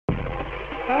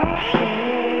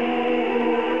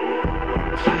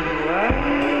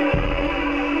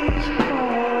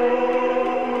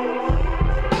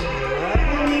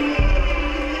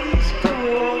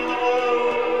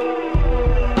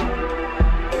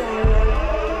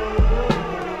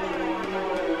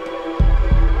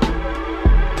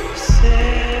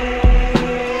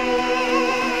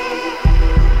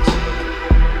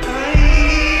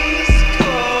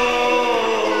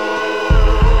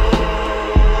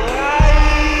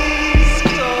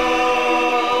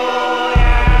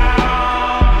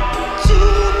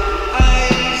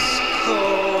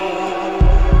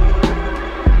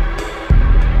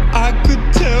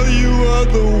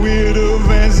The weird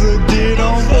events that did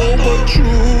unfold, but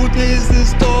truth is the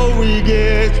story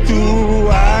gets too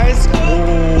ice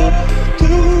cold,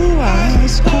 too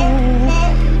ice cold,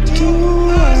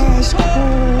 too ice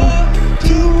cold,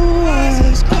 too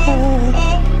ice cold,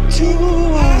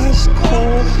 too ice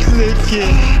cold. Click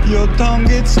it, your tongue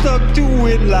gets stuck to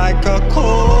it like a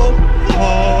cold.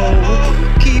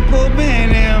 Keep a pen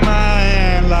in my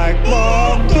hand like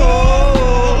Waldo.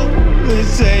 They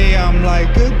say I'm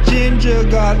like a ginger,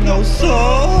 got no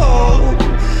soul.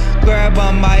 Grab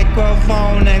a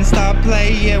microphone and start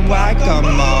playing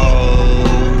whack-a-mole.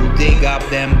 Dig up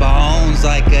them bones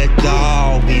like a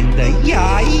dog in the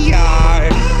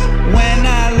yard. When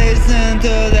I listen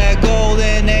to that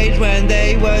golden age when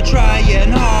they were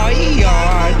trying hard.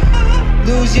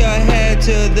 Lose your head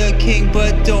to the king,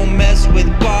 but don't mess with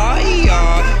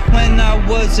Bayard. When I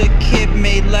was a kid,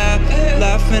 made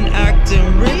laugh and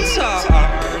acting retard.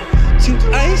 Too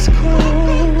ice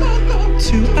cold,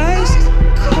 too ice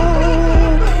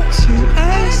cold, too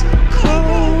ice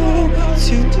cold,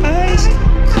 too ice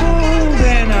cold.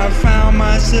 Then I found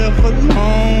myself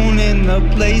alone in the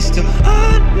place to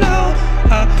unknown.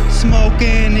 I smoke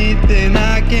anything,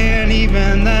 I can't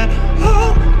even that.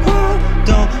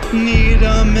 Don't need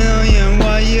a million,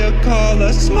 what you call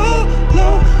a small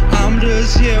loan. I'm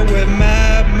just here with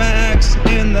Mad Max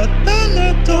in the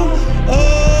Thunderdome.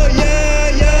 Oh yeah,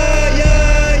 yeah,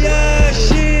 yeah, yeah.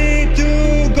 She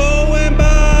too going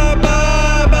bye,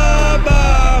 bye, bye,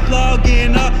 bye.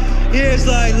 Vlogging up ears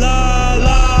like la,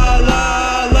 la,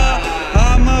 la, la.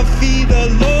 I'ma feed the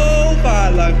loaf, I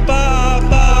like ba,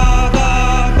 ba,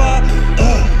 ba,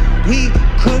 ba. We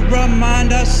could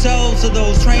remind ourselves of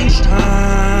those strange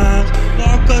times.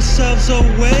 Lock ourselves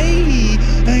away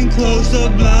and close the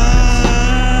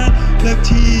blind. Let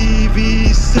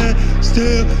TV set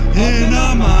still in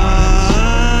our mind.